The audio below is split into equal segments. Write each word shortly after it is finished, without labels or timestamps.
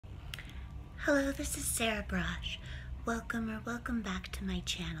Hello, this is Sarah Brosh. Welcome back to my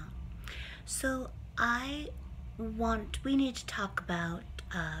channel. So we need to talk about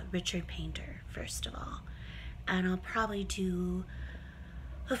Richard Painter first of all, and I'll probably do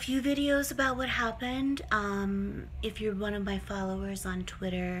a few videos about what happened. If you're one of my followers on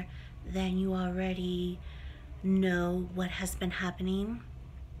Twitter, then you already know what has been happening,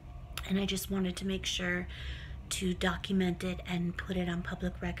 and I just wanted to make sure to document it and put it on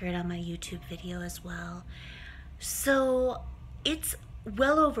public record on my YouTube video as well. So it's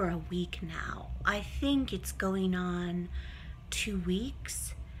well over a week now. I think it's going on 2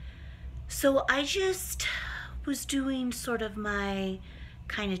 weeks. So I just was doing sort of my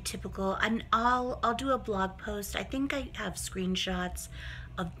kind of typical, and I'll do a blog post. I think I have screenshots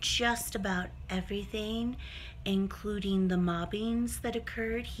of just about everything, including the mobbings that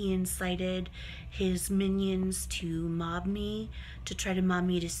occurred. He incited his minions to mob me, to try to mob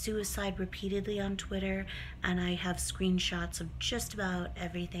me to suicide repeatedly on Twitter, and I have screenshots of just about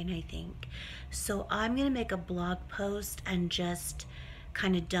everything, I think. So I'm gonna make a blog post and just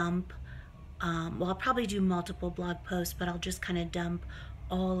kind of dump, well, I'll probably do multiple blog posts, but I'll just kind of dump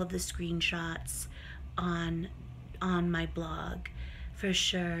all of the screenshots on my blog for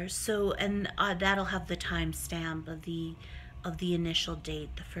sure. So, and that'll have the timestamp of the initial date,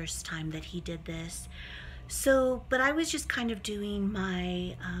 the first time that he did this. So, but I was just kind of doing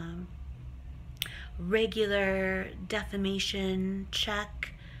my regular defamation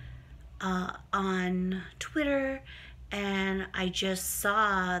check on Twitter, and I just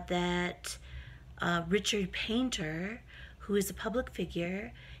saw that Richard Painter, who is a public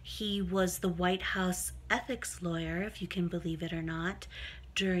figure, he was the White House ethics lawyer, if you can believe it or not,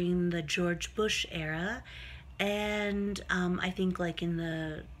 during the George Bush era, and I think like in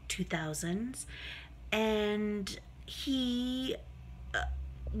the 2000s, and he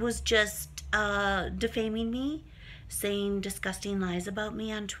was just defaming me, saying disgusting lies about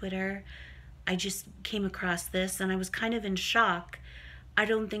me on Twitter. I just came across this and I was kind of in shock. I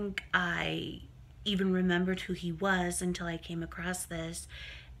don't think I even remembered who he was until I came across this.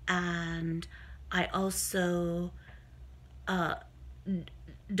 And I also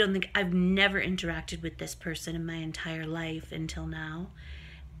don't think, I've never interacted with this person in my entire life until now.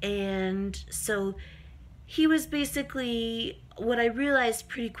 And so he was basically, what I realized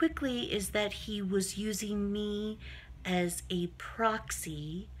pretty quickly is that he was using me as a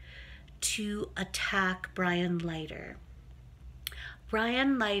proxy to attack Brian Leiter.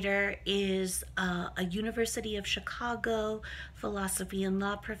 Brian Leiter is a University of Chicago philosophy and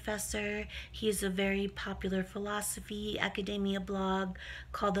law professor. He has a very popular philosophy academia blog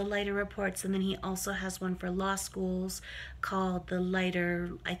called The Leiter Reports, and then he also has one for law schools called the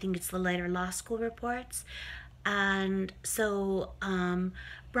Leiter, I think it's the Leiter Law School Reports. And so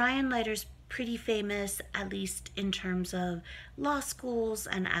Brian Leiter's pretty famous, at least in terms of law schools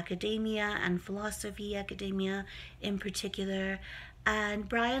and academia and philosophy academia in particular. And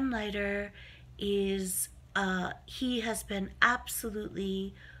Brian Leiter is, he has been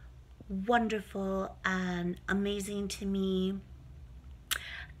absolutely wonderful and amazing to me.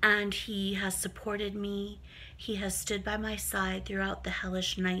 And he has supported me. He has stood by my side throughout the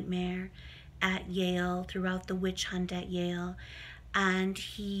hellish nightmare at Yale, throughout the witch hunt at Yale. And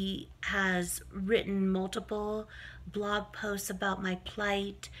he has written multiple blog posts about my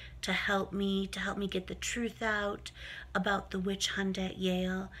plight to help me get the truth out about the witch hunt at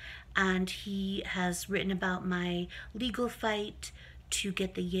Yale. And he has written about my legal fight to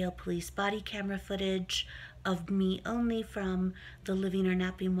get the Yale police body camera footage of me only from the Living or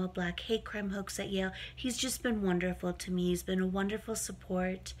Napping While Black hate crime hoax at Yale. He's just been wonderful to me. He's been a wonderful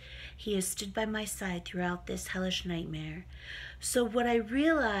support. He has stood by my side throughout this hellish nightmare. So what I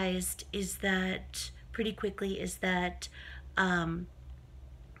realized is that, pretty quickly, is that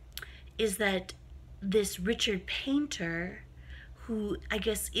this Richard Painter, who I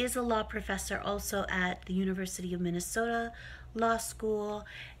guess is a law professor also at the University of Minnesota Law School,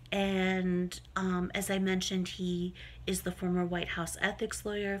 and as I mentioned, he is the former White House ethics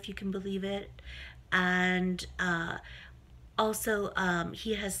lawyer, if you can believe it, and also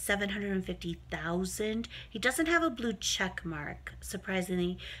he has 750,000. He doesn't have a blue check mark,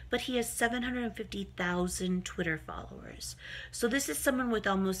 surprisingly, but he has 750,000 Twitter followers. So this is someone with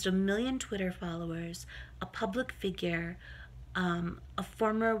almost 1 million Twitter followers, a public figure, a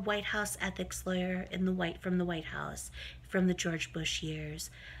former White House ethics lawyer from the White House, from the George Bush years,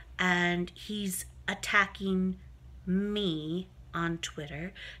 and he's attacking me on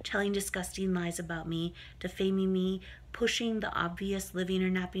Twitter, telling disgusting lies about me, defaming me, pushing the obvious Living or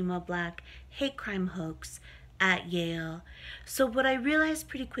Napping While Black hate crime hoax at Yale. So what I realized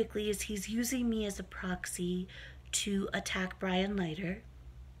pretty quickly is he's using me as a proxy to attack Brian Leiter.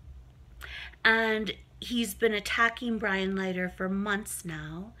 And he's been attacking Brian Leiter for months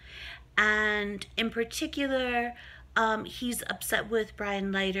now. And in particular, he's upset with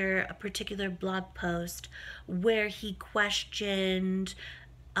Brian Leiter, a particular blog post where he questioned,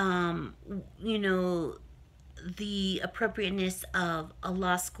 you know, the appropriateness of a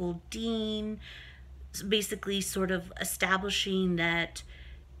law school dean, basically sort of establishing that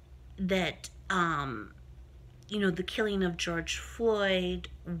you know, the killing of George Floyd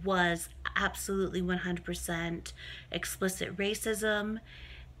was absolutely 100% explicit racism,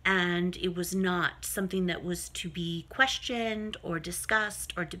 and it was not something that was to be questioned or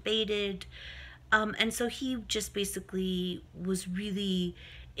discussed or debated. And so he just basically was really,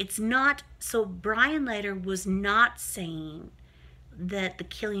 it's not, so Brian Leiter was not saying that the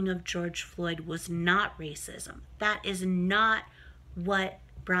killing of George Floyd was not racism. That is not what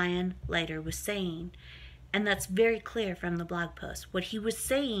Brian Leiter was saying. And that's very clear from the blog post. What he was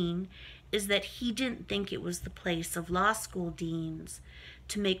saying is that he didn't think it was the place of law school deans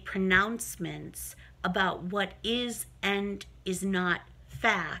to make pronouncements about what is and is not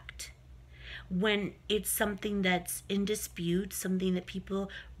fact when it's something that's in dispute, something that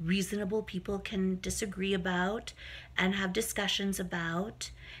reasonable people can disagree about and have discussions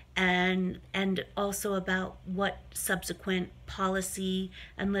about, and also about what subsequent policy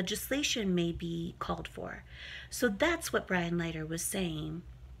and legislation may be called for. So that's what Brian Leiter was saying.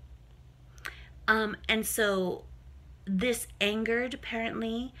 And so this angered,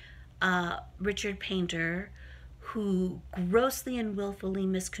 apparently, Richard Painter, who grossly and willfully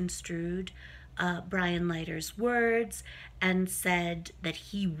misconstrued Brian Leiter's words and said that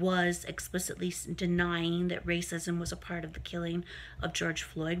he was explicitly denying that racism was a part of the killing of George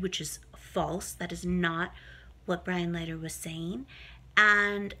Floyd, which is false. That is not what Brian Leiter was saying.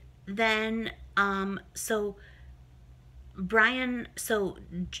 And then,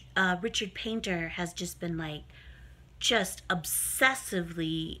 Richard Painter has just been like, just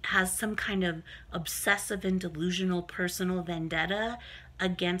obsessively has some kind of obsessive and delusional personal vendetta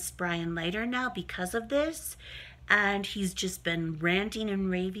against Brian Leiter now because of this. And he's just been ranting and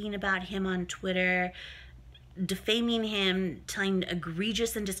raving about him on Twitter, defaming him, telling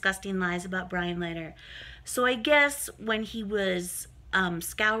egregious and disgusting lies about Brian Leiter. So I guess when he was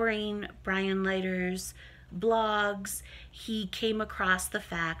scouring Brian Leiter's blogs, he came across the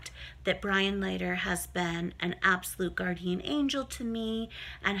fact that Brian Leiter has been an absolute guardian angel to me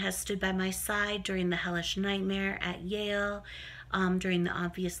and has stood by my side during the hellish nightmare at Yale, during the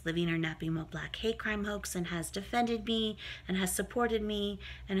obvious living or napping while black hate crime hoax, and has defended me and has supported me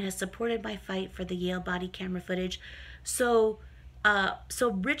and has supported my fight for the Yale body camera footage. So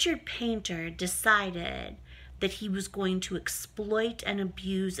Richard Painter decided that he was going to exploit and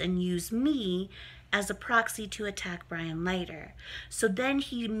abuse and use me as a proxy to attack Brian Leiter. So then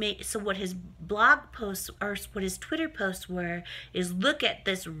what his blog posts, or what his Twitter posts were, is look at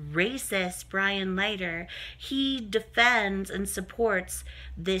this racist Brian Leiter. He defends and supports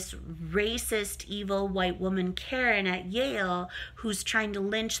this racist, evil white woman, Karen, at Yale, who's trying to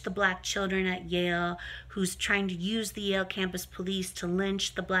lynch the black children at Yale, who's trying to use the Yale campus police to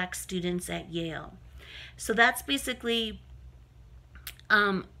lynch the black students at Yale. So that's basically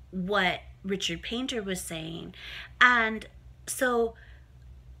what Richard Painter was saying. And so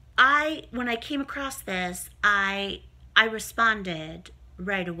when I came across this, I responded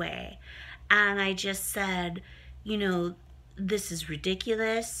right away. And I just said, you know, this is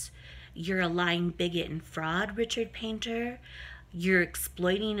ridiculous. You're a lying bigot and fraud, Richard Painter. You're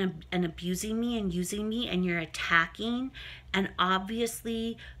exploiting and abusing me and using me, and you're attacking an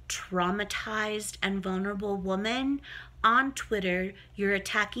obviously traumatized and vulnerable woman on Twitter. You're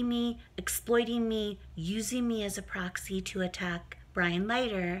attacking me, exploiting me, using me as a proxy to attack Brian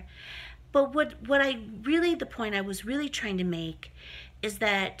Leiter. But the point I was really trying to make is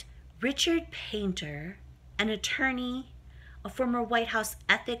that Richard Painter, an attorney, a former White House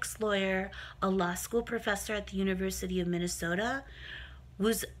ethics lawyer, a law school professor at the University of Minnesota,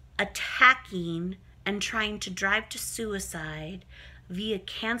 was attacking and trying to drive to suicide via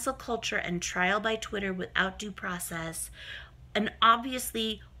cancel culture and trial by Twitter without due process, an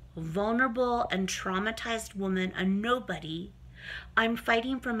obviously vulnerable and traumatized woman, a nobody. I'm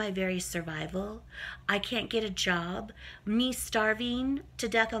fighting for my very survival. I can't get a job. Me starving to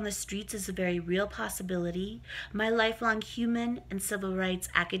death on the streets is a very real possibility. My lifelong human and civil rights,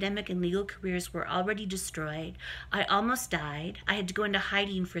 academic and legal careers were already destroyed. I almost died. I had to go into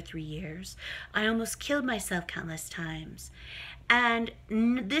hiding for 3 years. I almost killed myself countless times. And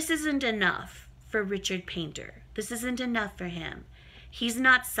this isn't enough for Richard Painter. This isn't enough for him. He's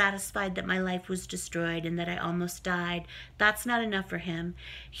not satisfied that my life was destroyed and that I almost died. That's not enough for him.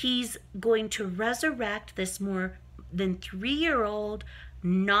 He's going to resurrect this more than 3-year-old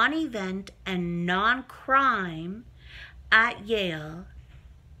non-event and non-crime at Yale.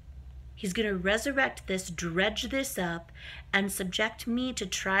 He's going to resurrect this, dredge this up, and subject me to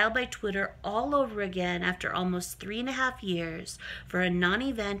trial by Twitter all over again after almost 3.5 years for a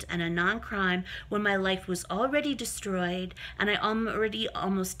non-event and a non-crime when my life was already destroyed and I already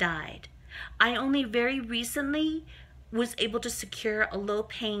almost died. I only very recently was able to secure a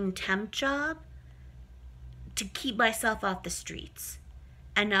low-paying temp job to keep myself off the streets.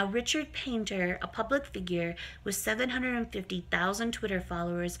 And now Richard Painter, a public figure with 750,000 Twitter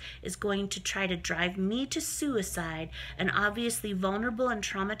followers, is going to try to drive me to suicide, an obviously vulnerable and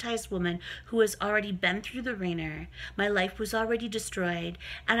traumatized woman who has already been through the ringer. My life was already destroyed.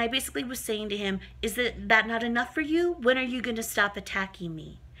 And I basically was saying to him, is that not enough for you? When are you going to stop attacking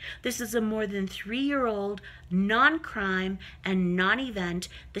me? This is a more than 3-year-old, non-crime and non-event.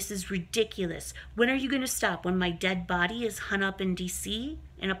 This is ridiculous. When are you going to stop? When my dead body is hung up in D.C.,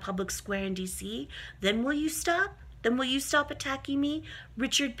 in a public square in D.C.? Then will you stop? Then will you stop attacking me?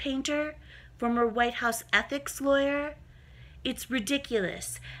 Richard Painter, former White House ethics lawyer? It's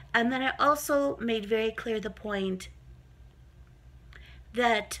ridiculous. And then I also made very clear the point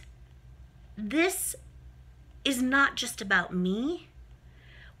that this is not just about me.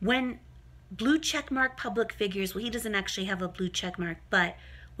 When blue checkmark public figures, well, he doesn't actually have a blue checkmark, but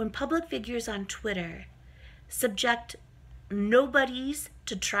when public figures on Twitter subject nobodies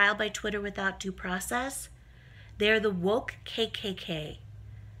to trial by Twitter without due process, they're the woke KKK.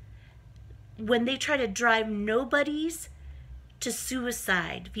 When they try to drive nobodies to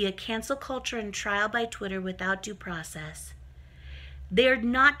suicide via cancel culture and trial by Twitter without due process, they're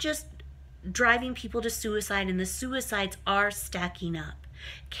not just driving people to suicide, and the suicides are stacking up.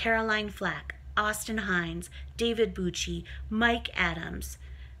 Caroline Flack, Austin Hines, David Bucci, Mike Adams,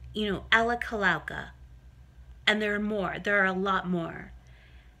 Ella Kalauka, and there are more. There are a lot more.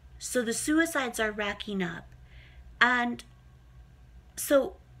 So the suicides are racking up. And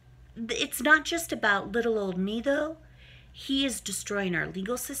so it's not just about little old me, though. He is destroying our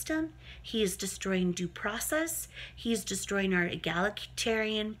legal system. He is destroying due process. He is destroying our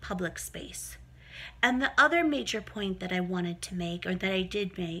egalitarian public space. And the other major point that I wanted to make, or that I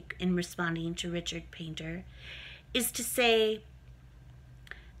did make in responding to Richard Painter, is to say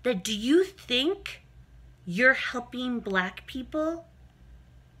that, do you think you're helping Black people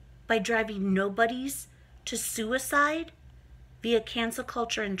by driving nobodies to suicide via cancel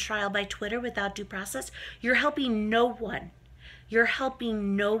culture and trial by Twitter without due process? You're helping no one. You're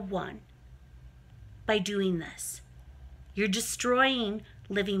helping no one by doing this. You're destroying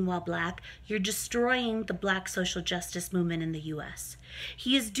Living While Black. You're destroying the Black social justice movement in the U.S.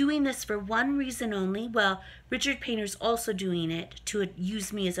 He is doing this for one reason only. Well, Richard Painter's also doing it to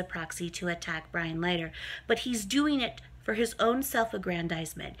use me as a proxy to attack Brian Leiter, but he's doing it for his own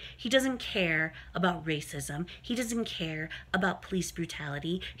self-aggrandizement. He doesn't care about racism. He doesn't care about police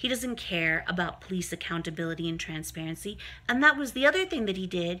brutality. He doesn't care about police accountability and transparency. And that was the other thing that he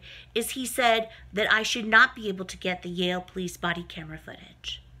did, is he said that I should not be able to get the Yale police body camera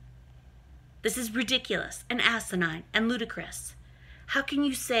footage. This is ridiculous and asinine and ludicrous. How can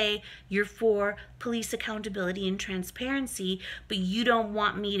you say you're for police accountability and transparency, but you don't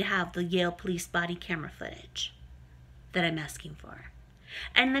want me to have the Yale police body camera footage that I'm asking for?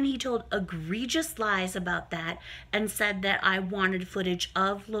 And then he told egregious lies about that and said that I wanted footage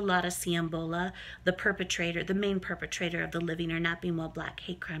of Lolata Siambola, the perpetrator, the main perpetrator of the Living or Not Being While Black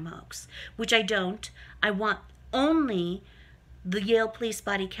hate crime hoax, which I don't. I want only the Yale police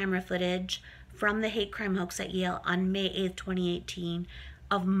body camera footage from the hate crime hoax at Yale on May 8th, 2018,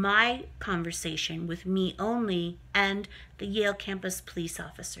 of my conversation with me only and the Yale campus police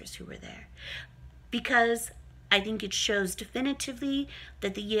officers who were there. Because I think it shows definitively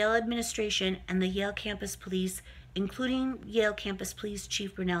that the Yale administration and the Yale campus police, including Yale campus police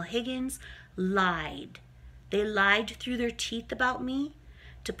chief Brunel Higgins, lied. They lied through their teeth about me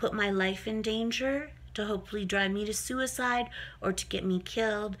to put my life in danger, to hopefully drive me to suicide or to get me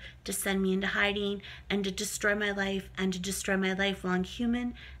killed, to send me into hiding, and to destroy my life and to destroy my lifelong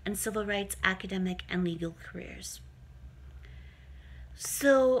human and civil rights, academic, and legal careers.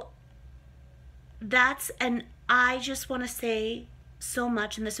 So and I just want to say so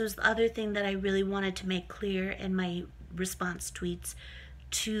much, and this was the other thing that I really wanted to make clear in my response tweets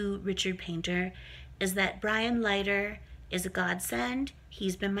to Richard Painter, is that Brian Leiter is a godsend.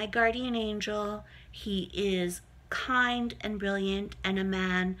 He's been my guardian angel. He is kind and brilliant and a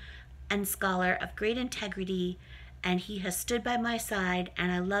man and scholar of great integrity, and he has stood by my side,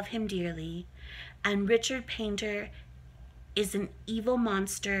 and I love him dearly. And Richard Painter is an evil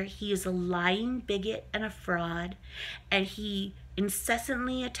monster. He is a lying bigot and a fraud, and he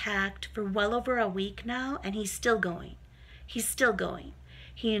incessantly attacked for well over a week now, and he's still going. He's still going.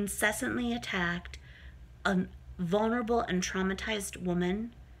 He incessantly attacked a vulnerable and traumatized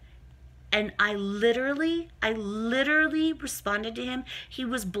woman, and I literally responded to him. He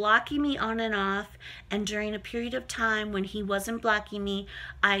was blocking me on and off, and during a period of time when he wasn't blocking me,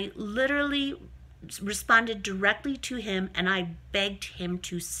 I literally responded directly to him, and I begged him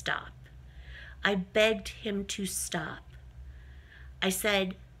to stop. I begged him to stop. I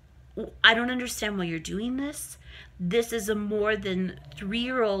said, I don't understand why you're doing this. This is a more than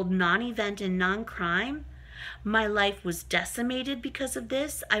 3-year-old non-event and non-crime. My life was decimated because of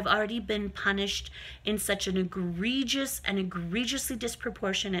this. I've already been punished in such an egregious and egregiously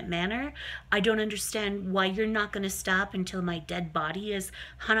disproportionate manner. I don't understand why you're not going to stop until my dead body is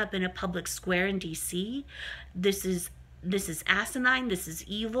hung up in a public square in DC. This is asinine. This is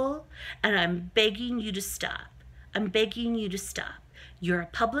evil. And I'm begging you to stop. I'm begging you to stop. You're a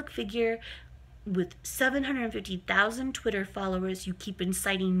public figure with 750,000 Twitter followers. You keep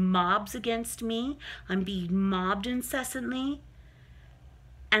inciting mobs against me. I'm being mobbed incessantly.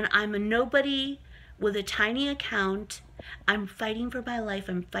 And I'm a nobody with a tiny account. I'm fighting for my life.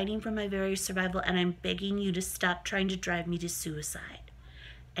 I'm fighting for my very survival. And I'm begging you to stop trying to drive me to suicide.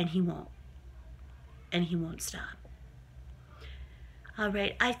 And he won't. And he won't stop. All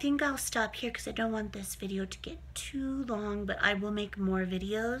right, I think I'll stop here because I don't want this video to get too long, but I will make more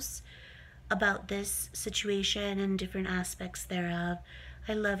videos about this situation and different aspects thereof.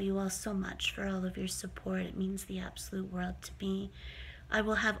 I love you all so much for all of your support. It means the absolute world to me. I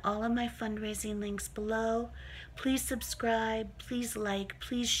will have all of my fundraising links below. Please subscribe, please like,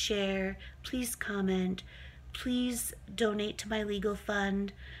 please share, please comment, please donate to my legal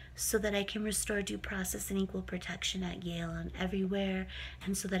fund so that I can restore due process and equal protection at Yale and everywhere,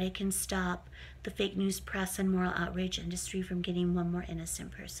 and so that I can stop the fake news press and moral outrage industry from getting one more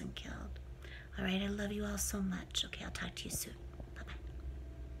innocent person killed. All right, I love you all so much. Okay, I'll talk to you soon.